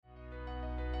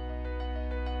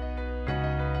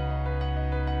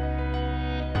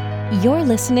You're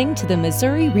listening to the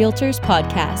Missouri Realtors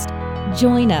Podcast.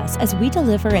 Join us as we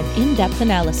deliver an in-depth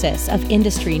analysis of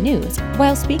industry news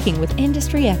while speaking with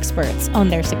industry experts on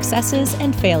their successes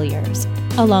and failures.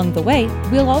 Along the way,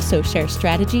 we'll also share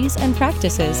strategies and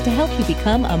practices to help you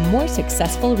become a more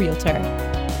successful realtor.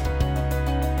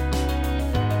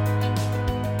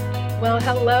 Well,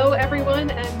 hello, everyone,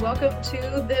 and welcome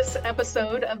to this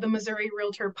episode of the Missouri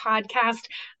Realtor Podcast.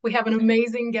 We have an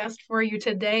amazing guest for you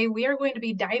today. We are going to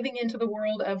be diving into the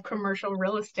world of commercial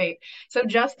real estate. So,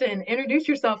 Justin, introduce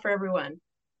yourself for everyone.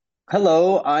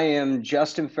 Hello, I am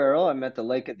Justin Farrell. I'm at the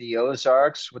Lake of the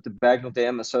Ozarks with the Bagnell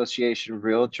Dam Association of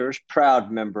Realtors,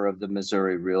 proud member of the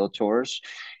Missouri Realtors.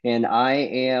 And I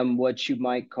am what you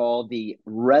might call the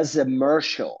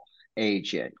resimercial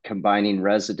agent, combining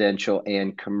residential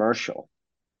and commercial.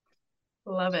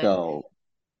 Love it. So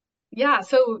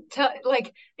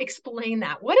explain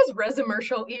that. What does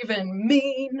resimercial even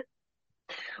mean?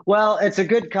 Well, it's a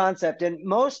good concept. And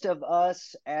most of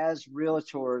us as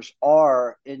realtors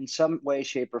are in some way,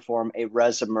 shape, or form a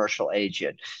resimercial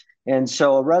agent. And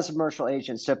so a resimercial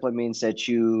agent simply means that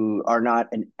you are not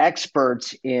an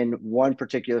expert in one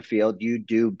particular field. You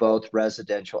do both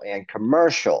residential and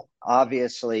commercial.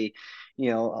 Obviously,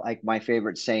 like my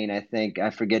favorite saying, I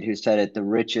forget who said it, the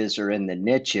riches are in the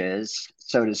niches,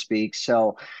 so to speak.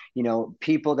 So,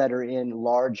 people that are in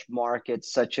large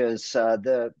markets such as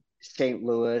the St.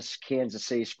 Louis, Kansas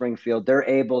City, Springfield, they're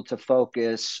able to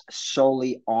focus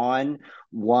solely on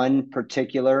one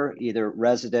particular, either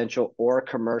residential or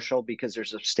commercial, because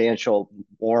there's a substantial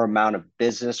more amount of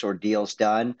business or deals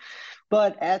done.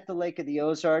 But at the Lake of the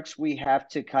Ozarks, we have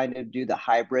to kind of do the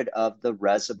hybrid of the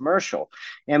resimercial.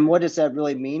 And what does that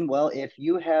really mean? Well, if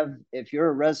you're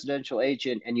a residential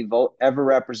agent and you've ever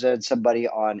represented somebody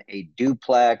on a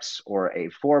duplex or a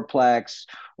fourplex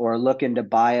or looking to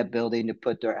buy a building to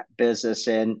put their business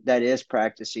in, that is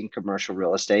practicing commercial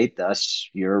real estate, thus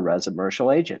you're a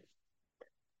resimercial agent.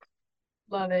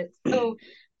 Love it. So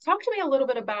talk to me a little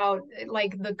bit about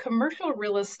the commercial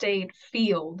real estate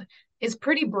field is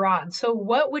pretty broad. So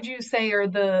what would you say are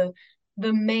the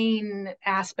main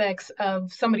aspects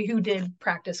of somebody who did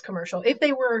practice commercial? If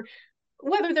they were,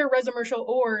 whether they're resimercial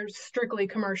or strictly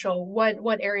commercial,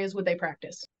 what areas would they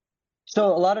practice?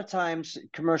 So a lot of times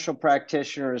commercial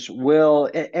practitioners will,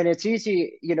 and it's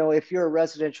easy, if you're a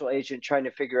residential agent trying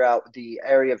to figure out the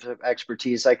area of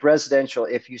expertise, like residential,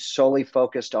 if you solely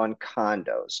focused on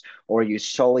condos or you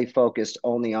solely focused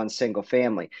only on single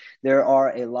family, there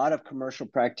are a lot of commercial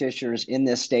practitioners in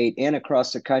this state and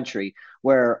across the country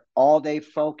where all they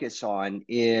focus on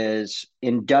is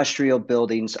industrial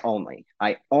buildings only.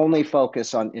 I only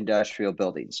focus on industrial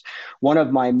buildings. One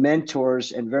of my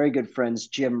mentors and very good friends,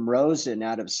 Jim Rosen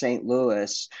out of St.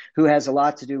 Louis, who has a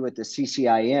lot to do with the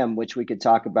CCIM, which we could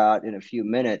talk about in a few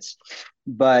minutes,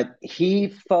 but he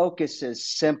focuses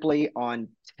simply on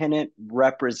tenant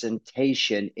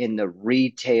representation in the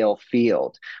retail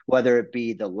field, whether it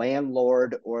be the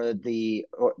landlord or the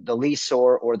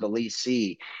leaseor or the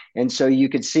leasee. And so you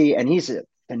could see, and he's a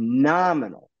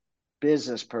phenomenal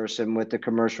business person with the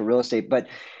commercial real estate, but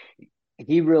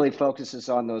he really focuses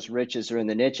on those riches or in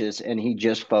the niches, and he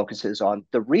just focuses on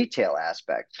the retail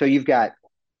aspect. So you've got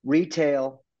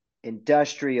retail,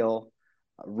 industrial,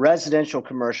 residential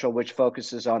commercial, which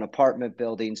focuses on apartment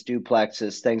buildings,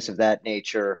 duplexes, things of that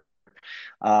nature.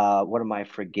 What am I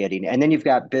forgetting? And then you've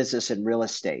got business and real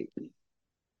estate.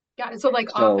 Got it. So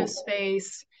office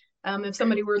space, if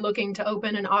somebody were looking to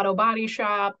open an auto body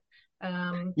shop,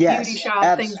 beauty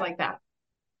shop, things like that.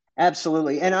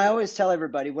 Absolutely. And I always tell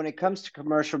everybody, when it comes to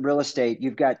commercial real estate,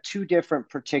 you've got two different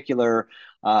particular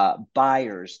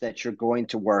buyers that you're going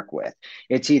to work with.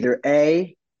 It's either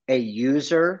a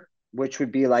user, which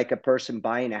would be like a person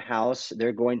buying a house,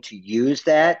 they're going to use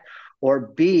that, or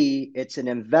B, it's an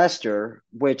investor,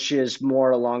 which is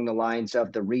more along the lines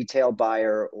of the retail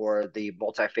buyer or the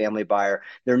multifamily buyer.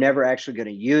 They're never actually going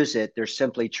to use it. They're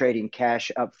simply trading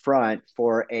cash up front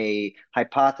for a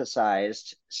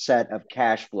hypothesized set of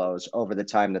cash flows over the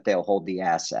time that they'll hold the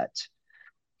asset.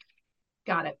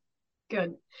 Got it.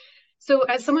 Good. So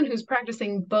as someone who's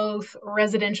practicing both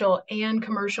residential and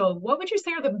commercial, what would you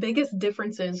say are the biggest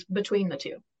differences between the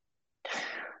two?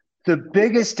 The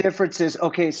biggest difference is,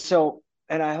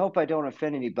 and I hope I don't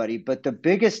offend anybody, but the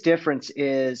biggest difference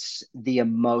is the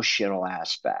emotional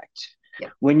aspect. Yeah.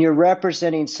 When you're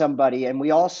representing somebody, and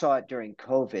we all saw it during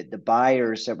COVID, the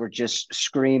buyers that were just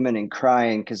screaming and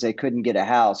crying because they couldn't get a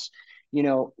house,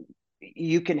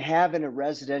 you can have in a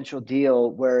residential deal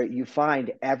where you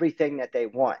find everything that they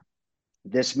want.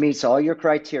 This meets all your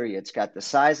criteria. It's got the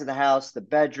size of the house, the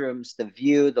bedrooms, the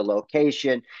view, the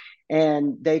location.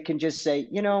 and they can just say,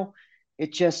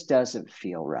 it just doesn't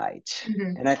feel right.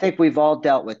 Mm-hmm. And I think we've all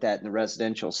dealt with that in the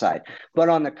residential side. But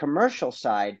on the commercial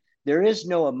side, there is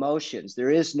no emotions,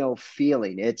 there is no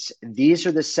feeling. These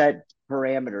are the set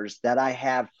parameters that I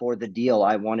have for the deal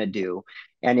I want to do.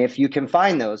 And if you can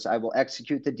find those, I will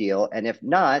execute the deal. And if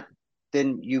not,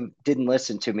 then you didn't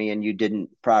listen to me and you didn't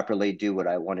properly do what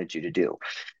I wanted you to do.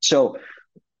 So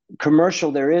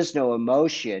commercial, there is no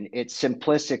emotion. It's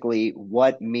simplistically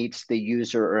what meets the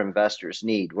user or investor's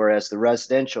need. Whereas the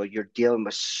residential, you're dealing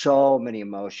with so many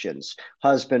emotions: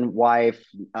 husband, wife,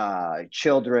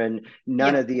 children,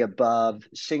 none of the above,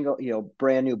 single,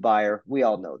 brand new buyer. We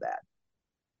all know that.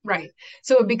 Right.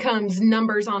 So it becomes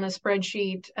numbers on a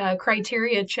spreadsheet,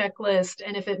 criteria checklist,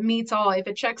 and if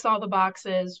it checks all the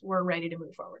boxes, we're ready to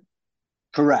move forward.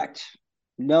 Correct.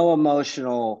 No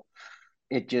emotional,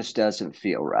 it just doesn't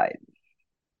feel right.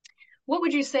 What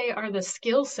would you say are the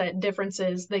skill set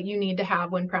differences that you need to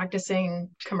have when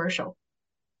practicing commercial?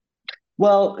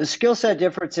 Well, the skill set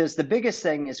differences, the biggest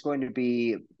thing is going to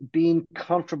be being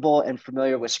comfortable and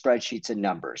familiar with spreadsheets and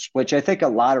numbers, which I think a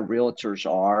lot of realtors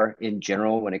are in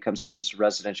general when it comes to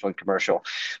residential and commercial.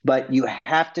 But you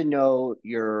have to know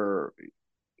your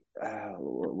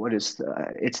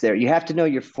it's there. You have to know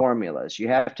your formulas. You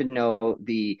have to know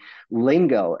the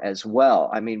lingo as well.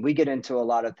 I mean, we get into a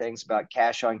lot of things about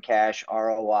cash on cash,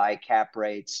 ROI, cap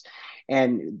rates,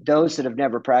 and those that have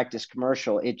never practiced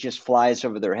commercial, it just flies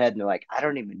over their head and they're like, I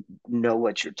don't even know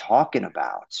what you're talking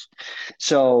about.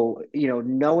 So,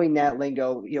 knowing that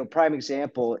lingo, prime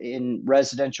example in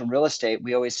residential real estate,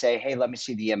 we always say, hey, let me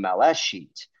see the MLS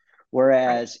sheet.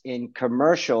 Whereas in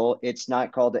commercial, it's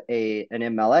not called an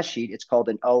MLS sheet, it's called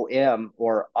an OM,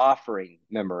 or offering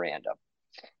memorandum.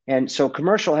 And so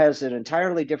commercial has an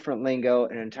entirely different lingo,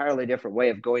 an entirely different way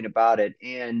of going about it,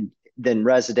 and than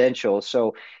residential.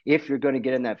 So if you're going to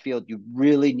get in that field, you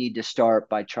really need to start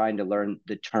by trying to learn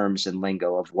the terms and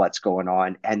lingo of what's going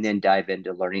on, and then dive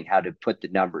into learning how to put the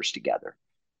numbers together.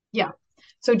 Yeah.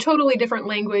 So totally different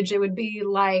language. It would be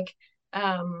like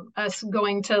us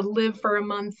going to live for a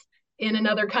month in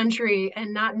another country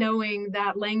and not knowing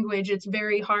that language. It's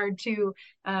very hard to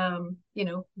go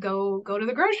to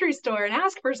the grocery store and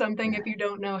ask for something if you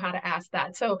don't know how to ask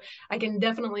that. So I can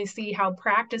definitely see how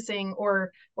practicing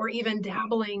or even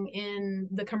dabbling in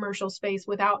the commercial space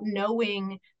without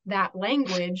knowing that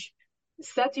language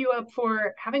sets you up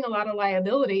for having a lot of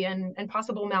liability and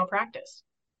possible malpractice.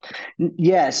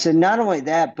 Yes, and not only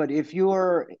that, but if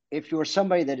you're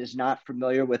somebody that is not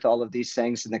familiar with all of these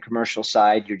things in the commercial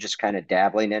side, you're just kind of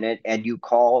dabbling in it, and you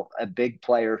call a big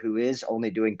player who is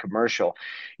only doing commercial,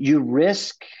 you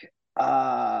risk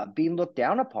being looked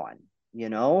down upon.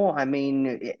 I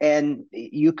mean, and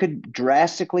you could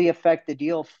drastically affect the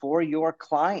deal for your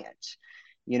client.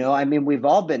 I mean, we've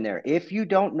all been there. If you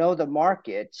don't know the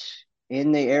market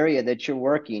in the area that you're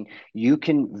working, you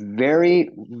can very,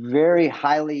 very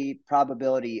highly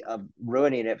probability of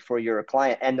ruining it for your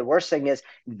client. And the worst thing is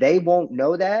they won't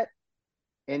know that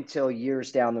until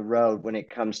years down the road when it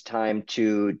comes time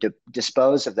to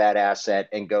dispose of that asset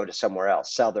and go to somewhere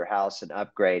else, sell their house and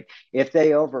upgrade. If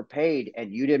they overpaid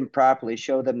and you didn't properly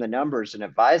show them the numbers and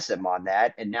advise them on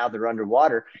that, and now they're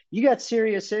underwater, you got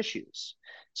serious issues.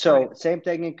 So right. Same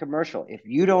thing in commercial. If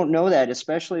you don't know that,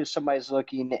 especially if somebody's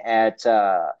looking at,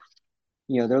 they're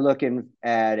looking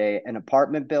at an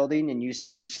apartment building, and you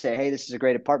say, hey, this is a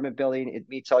great apartment building, it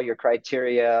meets all your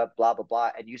criteria, blah, blah, blah,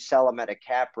 and you sell them at a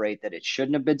cap rate that it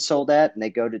shouldn't have been sold at, and they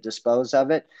go to dispose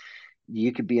of it,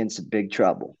 you could be in some big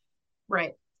trouble.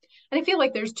 Right. And I feel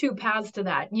like there's two paths to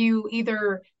that. You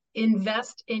either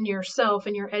invest in yourself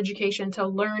and your education to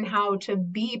learn how to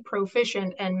be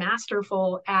proficient and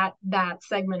masterful at that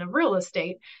segment of real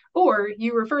estate, or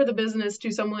you refer the business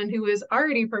to someone who is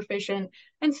already proficient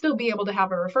and still be able to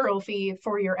have a referral fee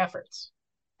for your efforts.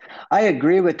 I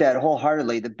agree with that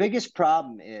wholeheartedly. The biggest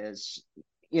problem is,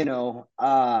 there's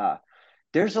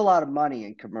a lot of money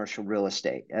in commercial real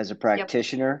estate as a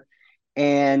practitioner. Yep.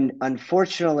 And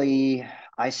unfortunately,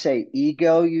 I say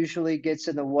ego usually gets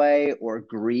in the way, or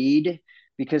greed,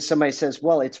 because somebody says,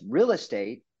 well, it's real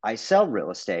estate. I sell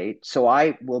real estate, so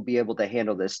I will be able to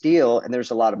handle this deal. And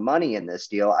there's a lot of money in this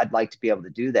deal. I'd like to be able to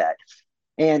do that.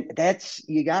 And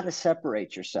you got to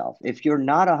separate yourself. If you're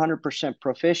not 100%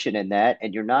 proficient in that,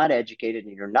 and you're not educated,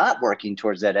 and you're not working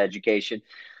towards that education,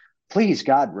 please,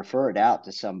 God, refer it out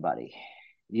to somebody.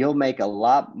 You'll make a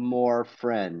lot more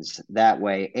friends that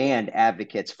way, and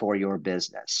advocates for your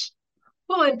business.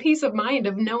 Well, and peace of mind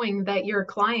of knowing that your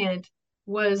client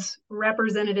was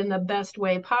represented in the best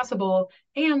way possible,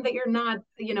 and that you're not,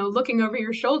 looking over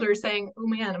your shoulder saying, oh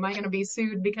man, am I going to be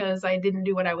sued because I didn't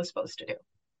do what I was supposed to do?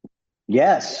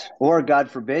 Yes. Or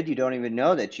God forbid, you don't even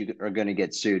know that you are going to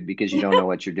get sued because you don't know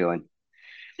what you're doing.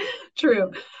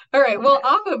 True. All right. Well,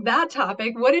 off of that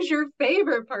topic, what is your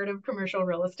favorite part of commercial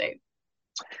real estate?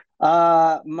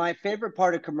 My favorite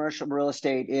part of commercial real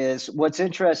estate is what's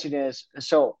interesting is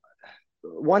so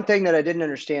one thing that I didn't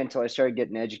understand until I started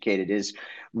getting educated is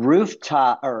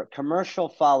rooftop or commercial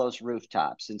follows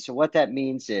rooftops. And so what that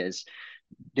means is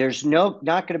there's not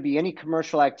going to be any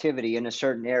commercial activity in a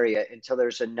certain area until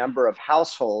there's a number of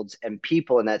households and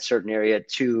people in that certain area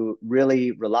to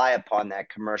really rely upon that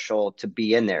commercial to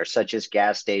be in there, such as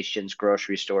gas stations,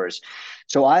 grocery stores.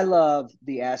 So I love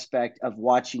the aspect of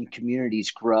watching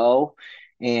communities grow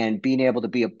and being able to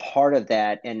be a part of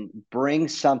that and bring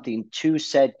something to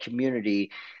said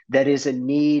community that is a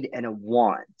need and a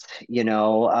want.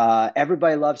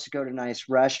 Everybody loves to go to nice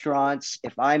restaurants.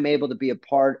 If I'm able to be a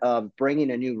part of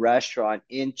bringing a new restaurant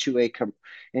into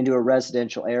a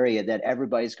residential area that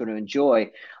everybody's going to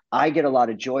enjoy, I get a lot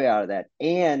of joy out of that,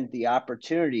 and the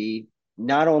opportunity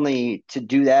not only to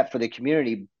do that for the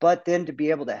community, but then to be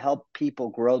able to help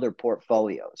people grow their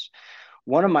portfolios.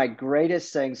 One of my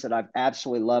greatest things that I've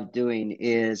absolutely loved doing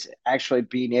is actually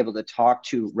being able to talk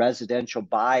to residential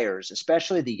buyers,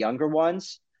 especially the younger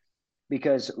ones,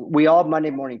 because we all Monday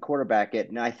morning quarterback it.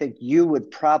 And I think you would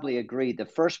probably agree the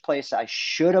first place I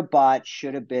should have bought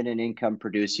should have been an income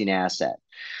producing asset.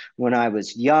 When I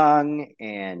was young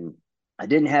and I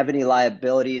didn't have any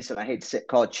liabilities, and I hate to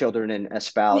call children and a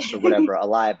spouse or whatever a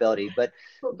liability, but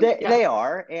Yeah. they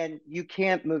are. And you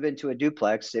can't move into a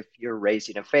duplex if you're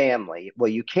raising a family. Well,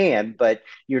 you can, but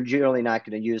you're generally not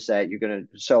going to use that.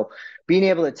 So being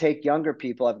able to take younger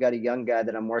people, I've got a young guy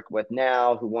that I'm working with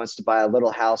now who wants to buy a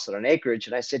little house on an acreage.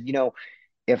 And I said,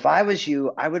 if I was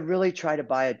you, I would really try to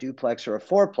buy a duplex or a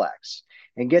fourplex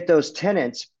and get those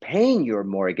tenants paying your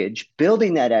mortgage,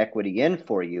 building that equity in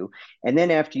for you. And then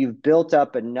after you've built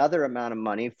up another amount of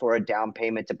money for a down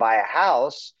payment to buy a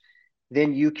house,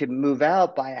 then you can move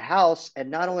out, buy a house.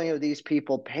 And not only are these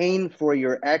people paying for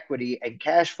your equity and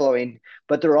cash flowing,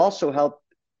 but they're also help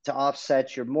to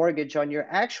offset your mortgage on your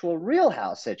actual real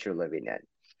house that you're living in.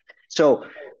 So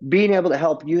being able to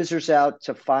help users out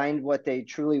to find what they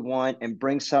truly want and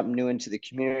bring something new into the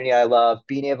community, I love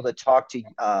being able to talk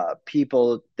to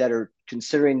people that are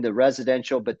considering the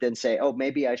residential, but then say, oh,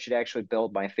 maybe I should actually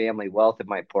build my family wealth in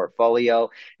my portfolio,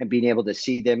 and being able to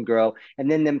see them grow.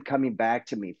 And then them coming back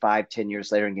to me 5, 10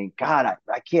 years later and going, God,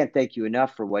 I can't thank you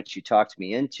enough for what you talked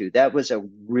me into. That was a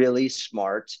really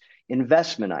smart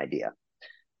investment idea.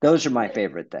 Those are my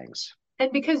favorite things.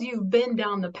 And because you've been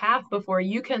down the path before,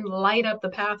 you can light up the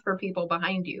path for people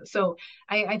behind you. So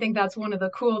I think that's one of the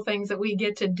cool things that we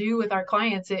get to do with our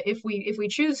clients if we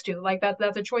choose to. Like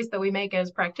that's a choice that we make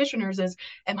as practitioners is,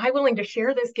 am I willing to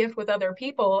share this gift with other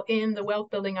people in the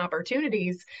wealth building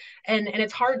opportunities? And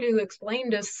it's hard to explain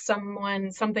to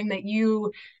someone something that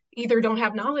you either don't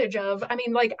have knowledge of. I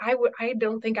mean, like I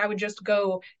don't think I would just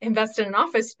go invest in an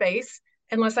office space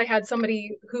unless I had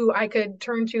somebody who I could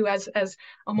turn to as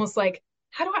almost like,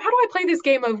 how do I play this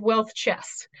game of wealth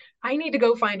chess? I need to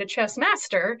go find a chess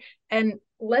master and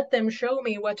let them show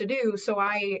me what to do so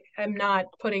I am not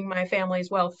putting my family's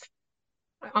wealth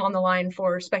on the line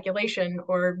for speculation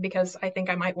or because I think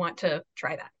I might want to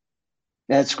try that.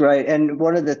 That's great. And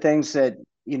one of the things that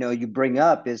you bring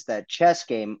up is that chess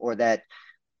game or that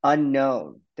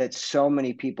unknown that so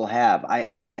many people have.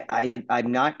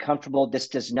 I'm not comfortable. This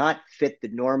does not fit the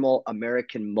normal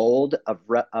American mold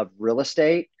of real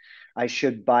estate. I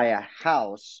should buy a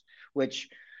house, which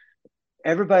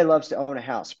everybody loves to own a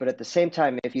house. But at the same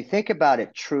time, if you think about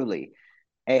it truly,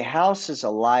 a house is a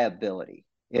liability,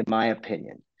 in my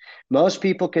opinion. Most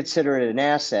people consider it an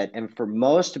asset. And for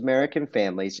most American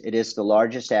families, it is the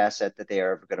largest asset that they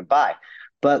are ever going to buy.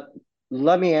 But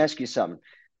let me ask you something.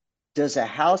 Does a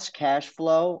house cash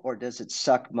flow or does it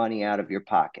suck money out of your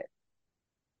pocket?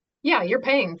 Yeah, you're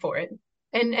paying for it.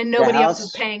 And The nobody else is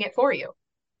house, paying it for you.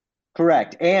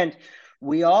 correct. And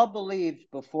we all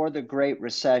believed before the Great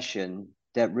Recession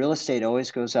that real estate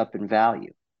always goes up in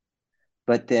value.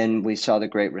 But then we saw the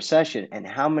Great Recession, and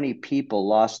how many people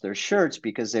lost their shirts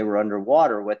because they were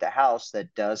underwater with a house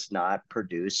that does not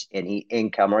produce any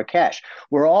income or cash.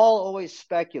 We're all always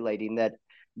speculating that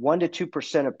 1 to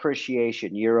 2%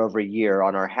 appreciation year over year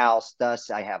on our house. Thus,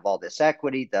 I have all this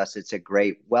equity. Thus, it's a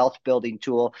great wealth building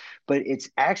tool. But it's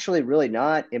actually really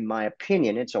not, in my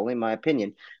opinion. It's only my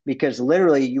opinion, because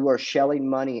literally you are shelling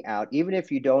money out. Even if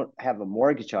you don't have a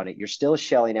mortgage on it, you're still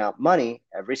shelling out money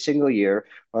every single year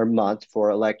or month for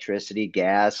electricity,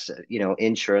 gas,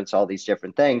 insurance, all these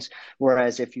different things.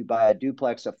 Whereas if you buy a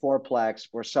duplex, a fourplex,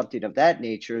 or something of that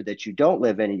nature that you don't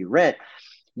live in and you rent,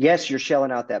 yes, you're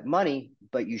shelling out that money,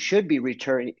 but you should be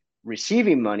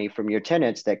receiving money from your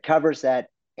tenants that covers that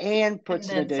and And puts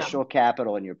an then additional some.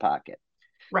 capital in your pocket.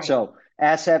 Right. So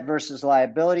asset versus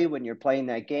liability, when you're playing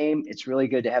that game, it's really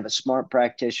good to have a smart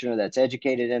practitioner that's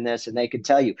educated in this, and they can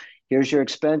tell you, here's your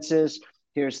expenses,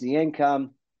 here's the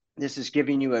income. This is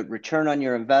giving you a return on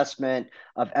your investment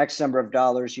of X number of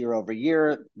dollars year over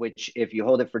year, which if you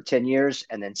hold it for 10 years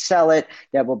and then sell it,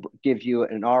 that will give you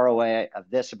an ROA of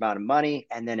this amount of money,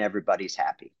 and then everybody's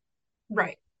happy.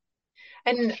 Right.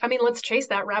 And I mean, let's chase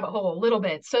that rabbit hole a little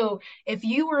bit. So, if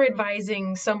you were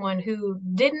advising someone who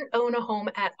didn't own a home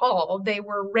at all, they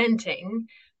were renting,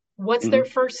 what's their Mhm.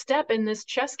 first step in this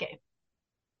chess game?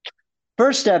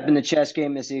 First step in the chess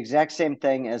game is the exact same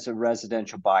thing as a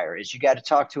residential buyer is you got to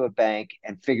talk to a bank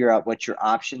and figure out what your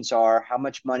options are. How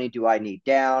much money do I need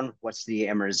down? What's the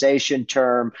amortization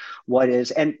term? What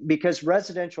is, and because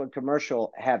residential and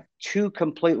commercial have two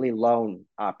completely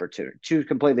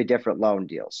different loan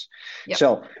deals. Yep.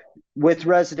 So with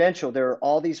residential, there are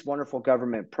all these wonderful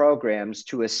government programs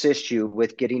to assist you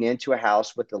with getting into a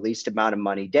house with the least amount of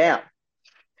money down.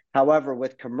 However,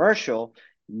 with commercial,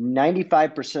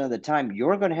 95% of the time,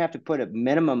 you're going to have to put a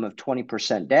minimum of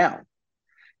 20% down.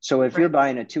 So if you're Right.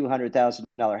 buying a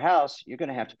 $200,000 house, you're going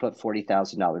to have to put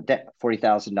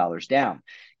 $40,000 down.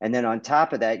 And then on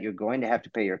top of that, you're going to have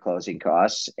to pay your closing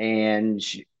costs. And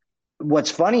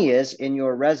what's funny is in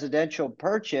your residential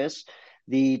purchase,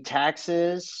 the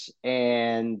taxes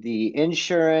and the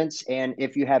insurance, and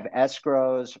if you have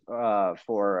escrows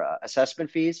for assessment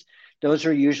fees, those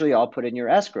are usually all put in your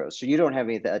escrows. So you don't have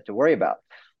any of that to worry about.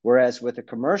 Whereas with a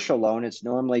commercial loan, it's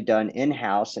normally done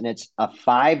in-house and it's a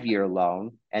 5-year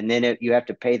loan. And then you have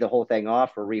to pay the whole thing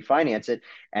off or refinance it.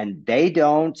 And they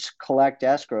don't collect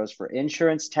escrows for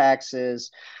insurance, taxes,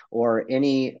 or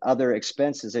any other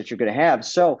expenses that you're going to have.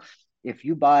 So if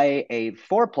you buy a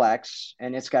fourplex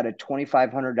and it's got a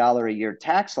 $2,500 a year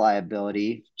tax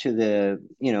liability to the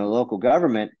local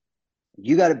government,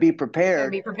 you got to be Gotta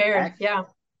prepared be prepared. at Yeah.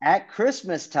 at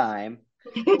Christmas time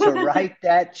to write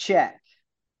that check.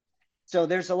 So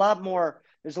there's a lot more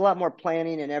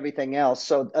planning and everything else.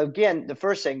 So again, the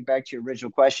first thing, back to your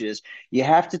original question, is you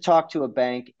have to talk to a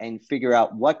bank and figure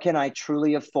out, what can I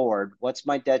truly afford? What's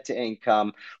my debt to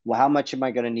income? Well, how much am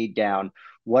I going to need down?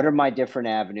 What are my different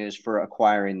avenues for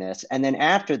acquiring this? And then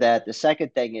after that, the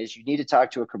second thing is you need to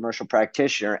talk to a commercial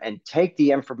practitioner and take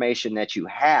the information that you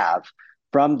have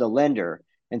from the lender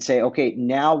and say, okay,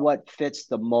 now what fits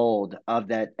the mold of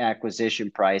that acquisition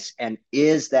price? And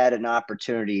is that an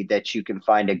opportunity that you can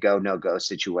find a go, no go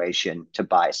situation to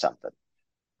buy something?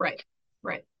 Right.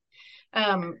 Right.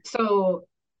 So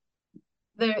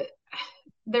the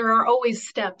there are always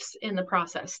steps in the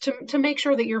process to make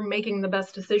sure that you're making the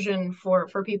best decision for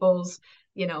people's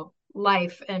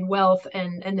life and wealth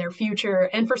and their future.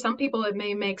 And for some people it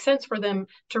may make sense for them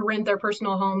to rent their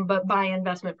personal home but buy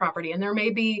investment property, and there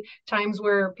may be times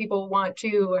where people want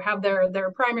to have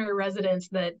their primary residence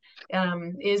that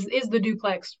is the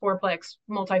duplex, fourplex,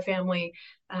 multifamily.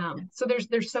 So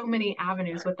there's so many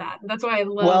avenues with that. That's why I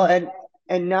Well, love.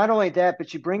 and not only that,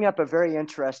 but you bring up a very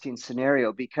interesting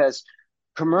scenario, because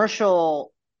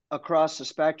commercial across the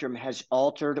spectrum has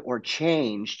altered or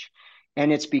changed,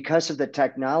 and it's because of the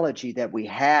technology that we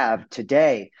have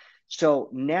today. So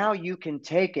now you can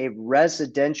take a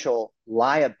residential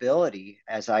liability,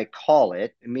 as I call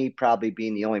it, me probably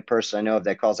being the only person I know of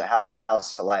that calls a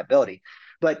house a liability,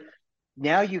 but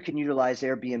now you can utilize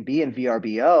Airbnb and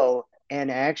VRBO. And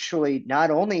actually,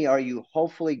 not only are you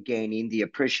hopefully gaining the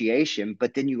appreciation,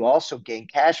 but then you also gain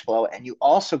cash flow and you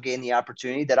also gain the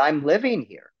opportunity that I'm living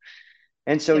here.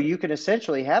 And so Yep. you can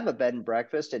essentially have a bed and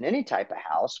breakfast in any type of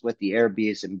house with the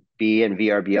Airbnb and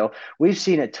VRBO. We've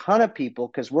seen a ton of people,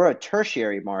 because we're a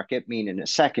tertiary market, meaning a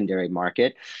secondary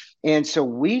market. And so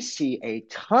we see a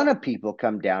ton of people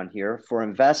come down here for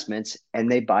investments,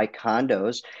 and they buy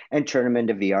condos and turn them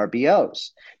into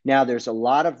VRBOs. Now, there's a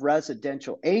lot of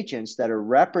residential agents that are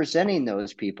representing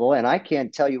those people, and I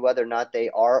can't tell you whether or not they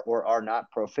are or are not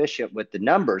proficient with the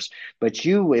numbers. But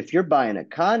if you're buying a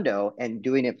condo and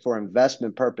doing it for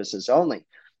investment purposes only,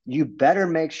 you better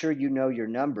make sure you know your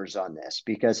numbers on this,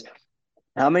 because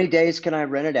how many days can I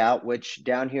rent it out? Which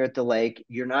down here at the lake,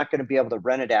 you're not going to be able to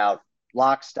rent it out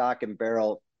lock, stock, and barrel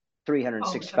All the time.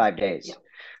 365 Yeah. days.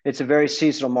 It's a very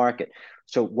seasonal market.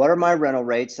 So what are my rental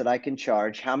rates that I can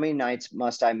charge? How many nights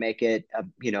must I make it?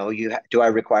 Do I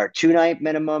require 2-night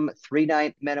minimum,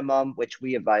 3-night minimum, which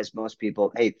we advise most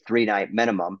people, hey, 3-night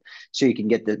minimum, so you can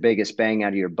get the biggest bang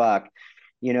out of your buck.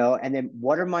 And then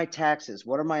what are my taxes?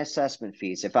 What are my assessment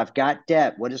fees? If I've got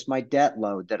debt, what is my debt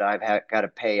load that I've got to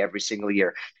pay every single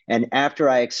year? And after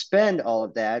I expend all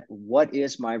of that, what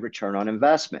is my return on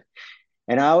investment?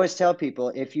 And I always tell people,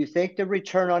 if you think the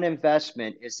return on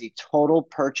investment is the total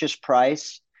purchase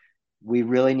price, we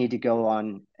really need to go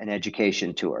on an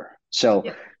education tour. So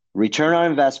Yep. return on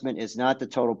investment is not the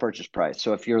total purchase price.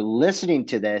 So if you're listening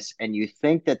to this and you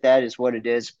think that that is what it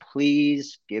is,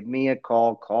 please give me a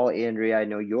call. Call Andrea. I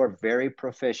know you're very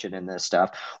proficient in this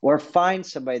stuff. Or find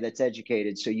somebody that's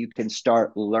educated so you can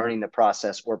start learning the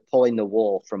process or pulling the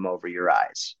wool from over your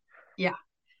eyes. Yeah.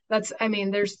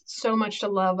 There's so much to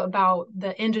love about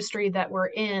the industry that we're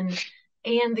in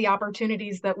and the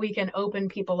opportunities that we can open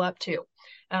people up to.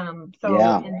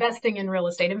 So investing in real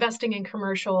estate, investing in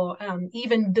commercial,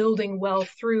 even building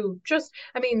wealth through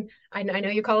I know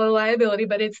you call it a liability,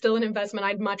 but it's still an investment.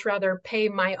 I'd much rather pay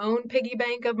my own piggy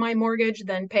bank of my mortgage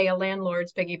than pay a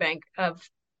landlord's piggy bank of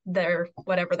their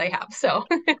whatever they have. So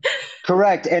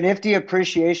correct. And if the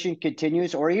appreciation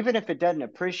continues, or even if it doesn't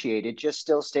appreciate, it just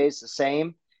still stays the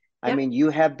same. Yep. I mean,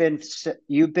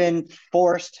 you've been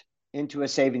forced into a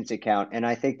savings account, and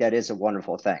I think that is a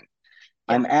wonderful thing.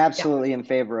 Yeah. I'm absolutely in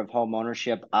favor of home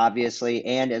ownership, obviously,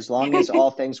 and as long as all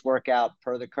things work out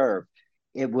per the curve,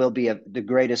 it will be the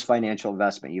greatest financial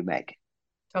investment you make.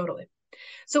 Totally.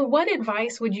 So what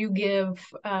advice would you give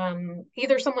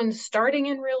either someone starting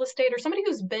in real estate or somebody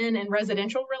who's been in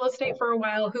residential real estate for a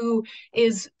while who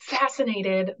is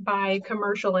fascinated by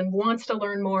commercial and wants to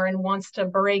learn more and wants to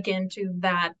break into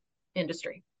that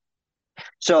industry?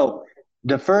 So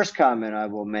the first comment I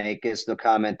will make is the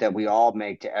comment that we all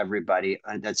make to everybody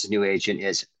that's a new agent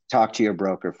is talk to your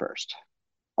broker first.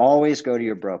 Always go to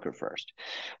your broker first.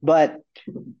 But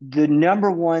the number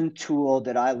one tool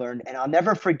that I learned, and I'll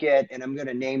never forget, and I'm going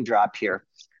to name drop here,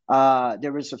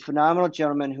 there was a phenomenal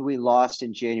gentleman who we lost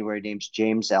in January named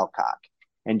James Elcock.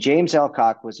 And James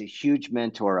Elcock was a huge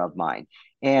mentor of mine.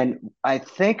 And I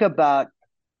think about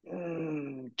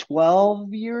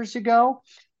 12 years ago,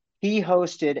 he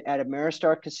hosted at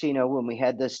Ameristar Casino when we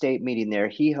had the state meeting there,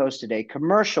 he hosted a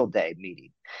commercial day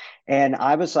meeting. And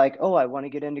I was like, oh, I want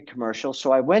to get into commercial.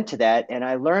 So I went to that and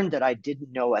I learned that I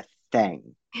didn't know a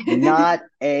thing, not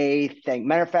a thing.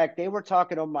 Matter of fact, they were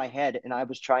talking over my head and I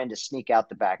was trying to sneak out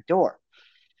the back door.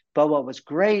 But what was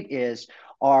great is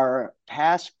our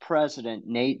past president,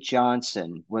 Nate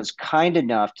Johnson, was kind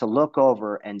enough to look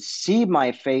over and see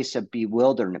my face of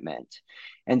bewilderment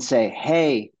and say,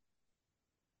 hey,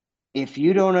 if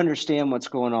you don't understand what's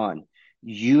going on,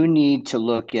 you need to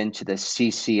look into the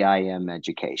CCIM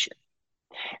education.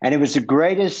 And it was the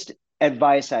greatest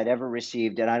advice I'd ever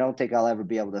received. And I don't think I'll ever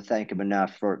be able to thank him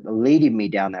enough for leading me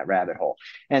down that rabbit hole.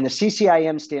 And the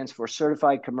CCIM stands for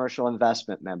Certified Commercial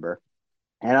Investment Member.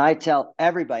 And I tell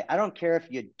everybody, I don't care if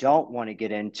you don't want to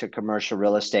get into commercial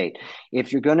real estate.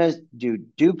 If you're going to do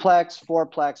duplex,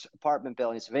 fourplex, apartment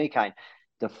buildings of any kind,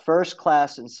 the first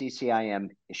class in CCIM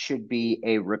should be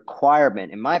a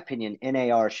requirement. In my opinion,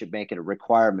 NAR should make it a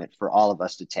requirement for all of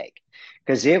us to take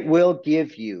because it will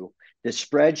give you the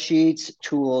spreadsheets,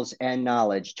 tools, and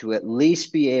knowledge to at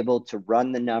least be able to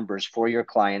run the numbers for your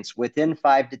clients within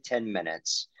 5 to 10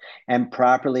 minutes and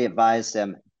properly advise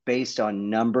them based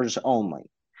on numbers only.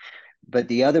 But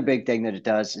the other big thing that it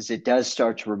does is it does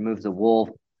start to remove the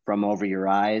wool from over your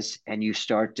eyes and you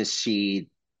start to see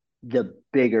the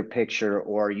bigger picture,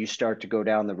 or you start to go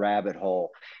down the rabbit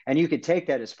hole. And you can take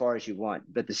that as far as you want.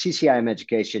 But the CCIM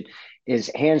education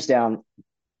is hands down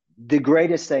the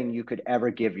greatest thing you could ever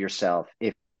give yourself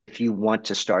if you want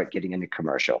to start getting into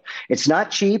commercial. It's not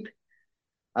cheap.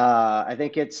 I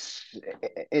think it's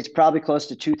probably close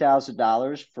to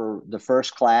 $2,000 for the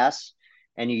first class.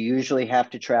 And you usually have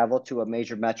to travel to a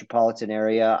major metropolitan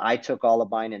area. I took all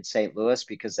of mine in St. Louis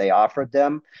because they offered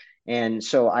them. And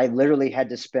so I literally had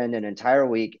to spend an entire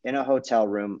week in a hotel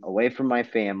room away from my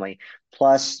family,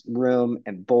 plus room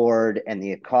and board and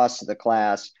the cost of the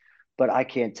class. But I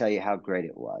can't tell you how great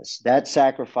it was. That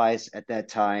sacrifice at that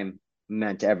time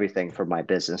meant everything for my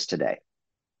business today.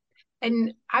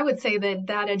 And I would say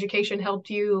that education helped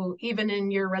you even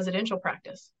in your residential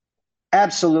practice.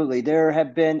 Absolutely. There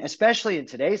have been, especially in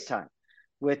today's time,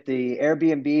 with the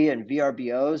Airbnb and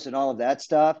VRBOs and all of that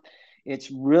stuff,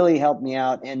 it's really helped me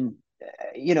out. And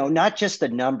not just the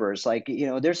numbers, like,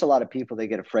 there's a lot of people that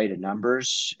get afraid of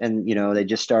numbers and, they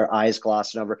just start eyes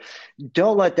glossing over.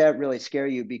 Don't let that really scare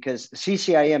you, because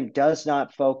CCIM does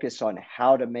not focus on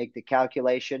how to make the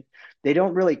calculation. They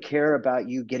don't really care about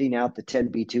you getting out the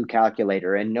 10B2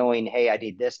 calculator and knowing, hey, I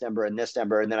need this number, and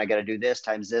then I got to do this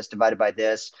times this divided by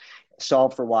this,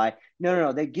 solve for Y.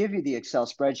 No. They give you the Excel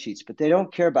spreadsheets, but they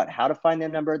don't care about how to find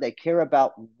that number. They care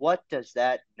about, what does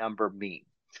that number mean?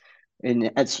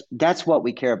 And that's what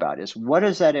we care about, is what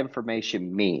does that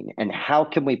information mean, and how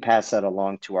can we pass that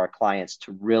along to our clients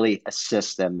to really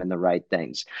assist them in the right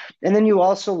things. And then you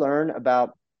also learn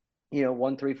about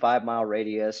 1-3-5 mile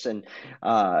radius, and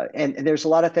there's a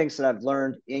lot of things that I've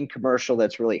learned in commercial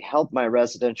that's really helped my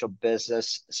residential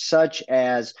business, such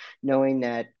as knowing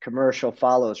that commercial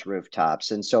follows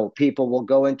rooftops, and so people will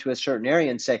go into a certain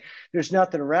area and say, there's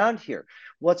nothing around here,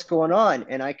 what's going on?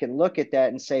 And I can look at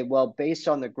that and say, well, based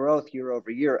on the growth year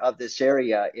over year of this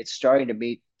area, it's starting to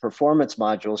meet performance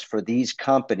modules for these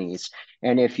companies.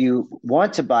 And if you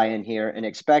want to buy in here and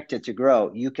expect it to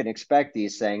grow, you can expect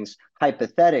these things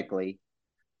hypothetically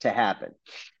to happen.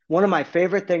 One of my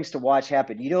favorite things to watch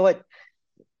happen, you know what?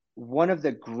 One of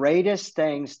the greatest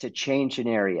things to change an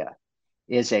area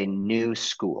is a new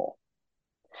school.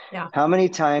 Yeah. How many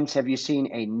times have you seen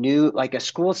a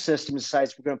school system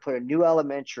decides, we're going to put a new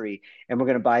elementary and we're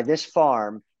going to buy this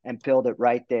farm and build it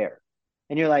right there?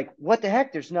 And you're like, what the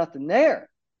heck? There's nothing there.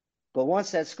 But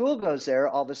once that school goes there,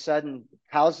 all of a sudden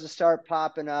houses start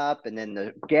popping up, and then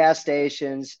the gas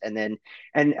stations, and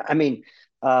I mean,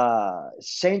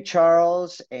 St.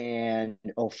 Charles and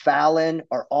O'Fallon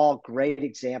are all great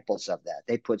examples of that.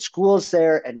 They put schools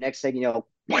there, and next thing you know,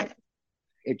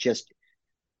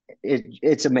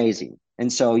 it's amazing.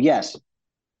 And so, yes,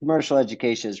 commercial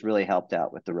education has really helped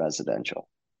out with the residential.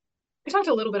 We talked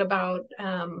a little bit about,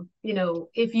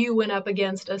 if you went up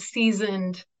against a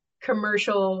seasoned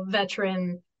commercial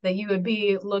veteran, that you would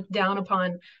be looked down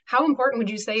upon. How important would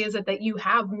you say is it that you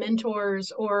have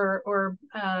mentors or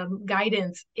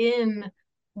guidance in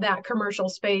that commercial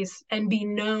space and be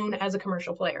known as a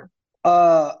commercial player?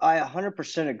 I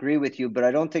 100% agree with you, but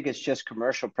I don't think it's just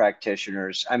commercial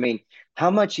practitioners. I mean, how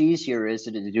much easier is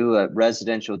it to do a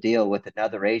residential deal with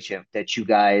another agent that you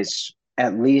guys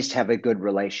at least have a good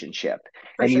relationship,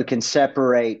 and you can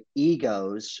separate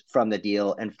egos from the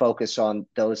deal and focus on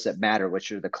those that matter,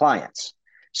 which are the clients.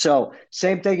 So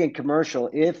same thing in commercial.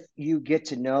 If you get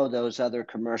to know those other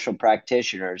commercial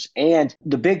practitioners, and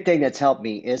the big thing that's helped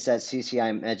me is that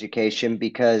CCIM education,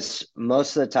 because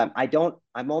most of the time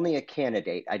I'm only a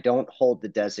candidate. I don't hold the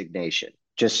designation,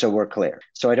 just so we're clear.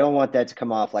 So I don't want that to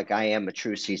come off like I am a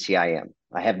true CCIM.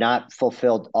 I have not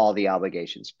fulfilled all the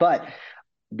obligations, but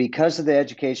because of the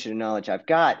education and knowledge I've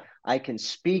got, I can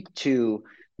speak to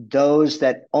those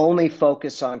that only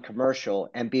focus on commercial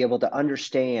and be able to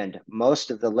understand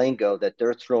most of the lingo that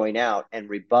they're throwing out and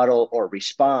rebuttal or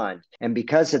respond. And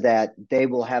because of that, they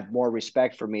will have more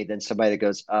respect for me than somebody that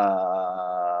goes,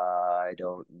 I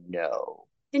don't know.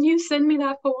 Can you send me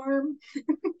that form?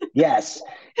 Yes.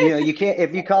 You can't,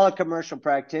 if you call a commercial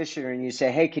practitioner and you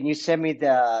say, hey, can you send me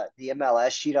the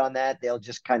MLS sheet on that? They'll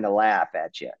just kind of laugh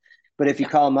at you. But if you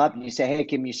call them up and you say, hey,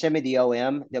 can you send me the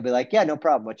OM? They'll be like, yeah, no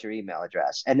problem. What's your email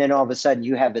address? And then all of a sudden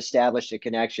you have established a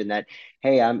connection that,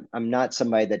 hey, I'm not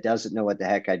somebody that doesn't know what the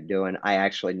heck I'm doing. I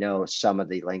actually know some of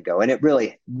the lingo. And it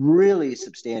really, really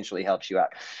substantially helps you out.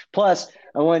 Plus,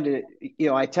 I wanted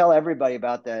to, I tell everybody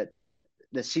about the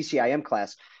CCIM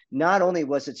class. Not only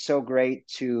was it so great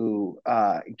to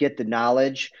get the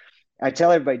knowledge, I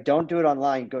tell everybody, don't do it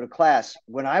online, go to class.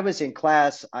 When I was in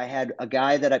class, I had a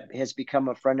guy that has become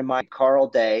a friend of mine, Carl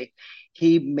Day.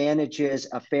 He manages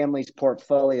a family's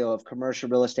portfolio of commercial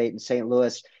real estate in St.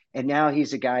 Louis. And now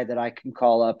he's a guy that I can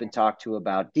call up and talk to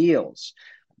about deals.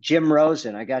 Jim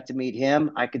Rosen, I got to meet him.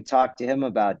 I could talk to him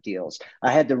about deals.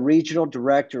 I had the regional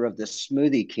director of the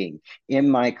Smoothie King in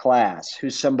my class,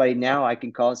 who's somebody now I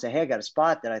can call and say, hey, I got a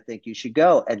spot that I think you should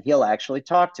go. And he'll actually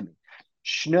talk to me.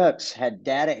 Schnucks had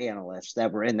data analysts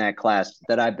that were in that class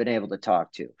that I've been able to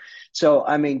talk to. So,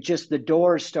 I mean, just the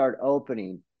doors start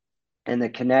opening and the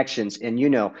connections. And,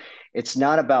 it's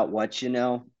not about what you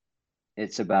know,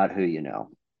 it's about who you know.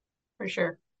 For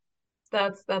sure.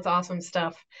 That's awesome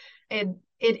stuff. It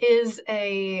is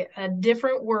a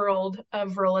different world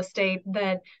of real estate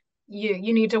that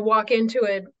you need to walk into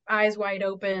it eyes wide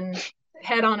open,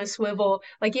 head on a swivel.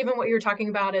 Like even what you're talking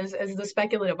about is the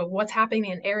speculative of what's happening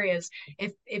in areas.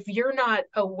 If you're not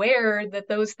aware that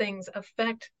those things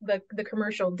affect the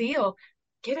commercial deal,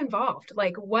 get involved.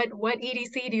 Like what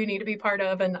EDC do you need to be part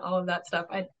of and all of that stuff.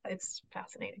 It's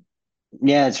fascinating.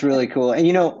 Yeah, it's really cool. And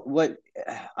you know what?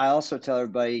 I also tell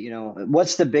everybody,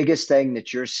 what's the biggest thing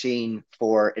that you're seeing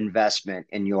for investment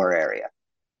in your area?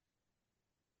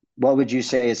 What would you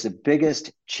say is the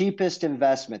biggest, cheapest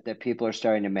investment that people are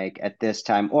starting to make at this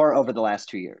time or over the last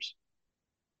 2 years?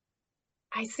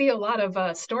 I see a lot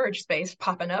of storage space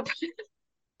popping up.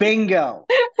 Bingo.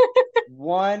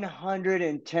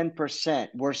 110%.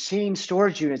 We're seeing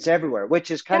storage units everywhere, which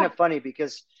is kind Yeah, of funny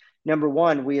because number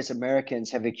one, we as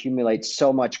Americans have accumulated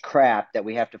so much crap that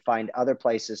we have to find other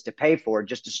places to pay for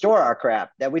just to store our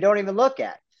crap that we don't even look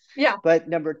at. yeah, But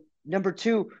number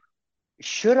two,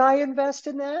 should I invest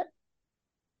in that?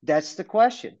 That's the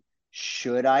question.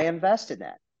 Should I invest in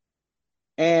that?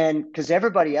 And because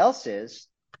everybody else is.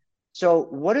 So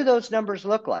what do those numbers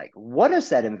look like? What does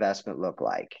that investment look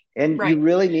like? And you right.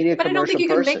 really need a But I don't think commercial you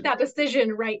can make person. that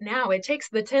decision right now. It takes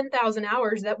the 10,000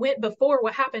 hours that went before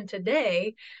what happened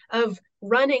today of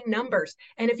running numbers.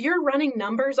 And if you're running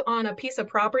numbers on a piece of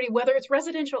property, whether it's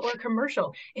residential or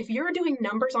commercial, if you're doing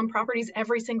numbers on properties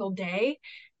every single day,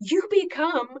 you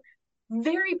become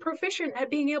very proficient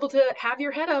at being able to have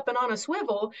your head up and on a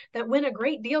swivel that when a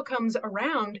great deal comes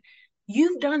around,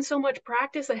 you've done so much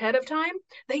practice ahead of time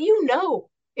that you know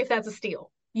if that's a steal.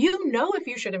 You know if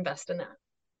you should invest in that.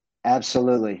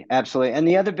 Absolutely. Absolutely. And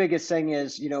the other biggest thing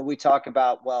is, we talk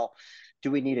about, well,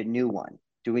 do we need a new one?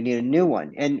 Do we need a new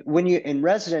one? And when you in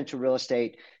residential real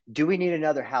estate, do we need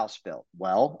another house built?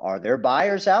 Well, are there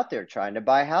buyers out there trying to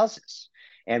buy houses?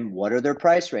 And what are their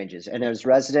price ranges? And as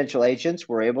residential agents,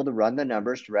 we're able to run the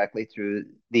numbers directly through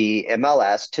the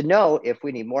MLS to know if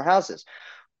we need more houses.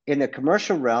 In the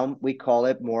commercial realm, we call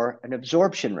it more an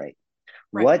absorption rate.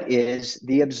 Right. What is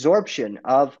the absorption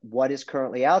of what is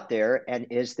currently out there? And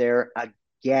is there a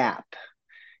gap?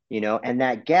 And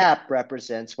that gap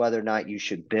represents whether or not you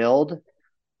should build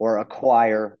or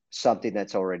acquire something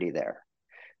that's already there.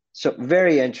 So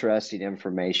very interesting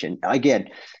information. Again,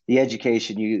 the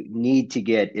education you need to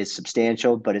get is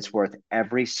substantial, but it's worth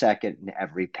every second and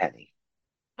every penny.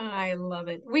 I love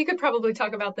it. We could probably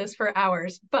talk about this for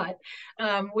hours, but we're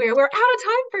out of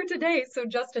time for today. So,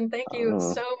 Justin, thank you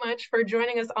Uh, so much for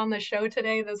joining us on the show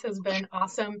today. This has been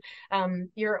awesome.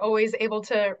 You're always able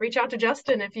to reach out to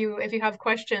Justin if you have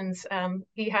questions.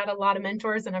 He had a lot of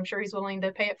mentors, and I'm sure he's willing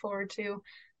to pay it forward to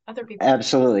other people.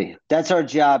 Absolutely. That's our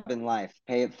job in life.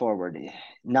 Pay it forward.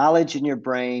 Knowledge in your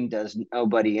brain does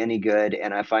nobody any good.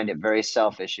 And I find it very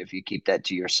selfish if you keep that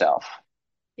to yourself.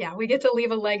 Yeah, we get to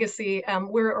leave a legacy.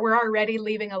 We're already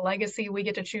leaving a legacy. We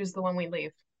get to choose the one we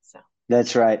leave. So.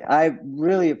 That's right. I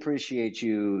really appreciate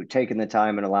you taking the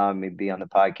time and allowing me to be on the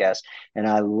podcast. And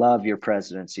I love your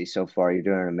presidency so far. You're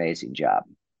doing an amazing job.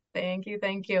 Thank you.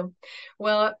 Thank you.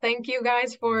 Well, thank you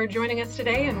guys for joining us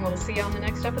today, and we'll see you on the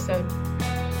next episode.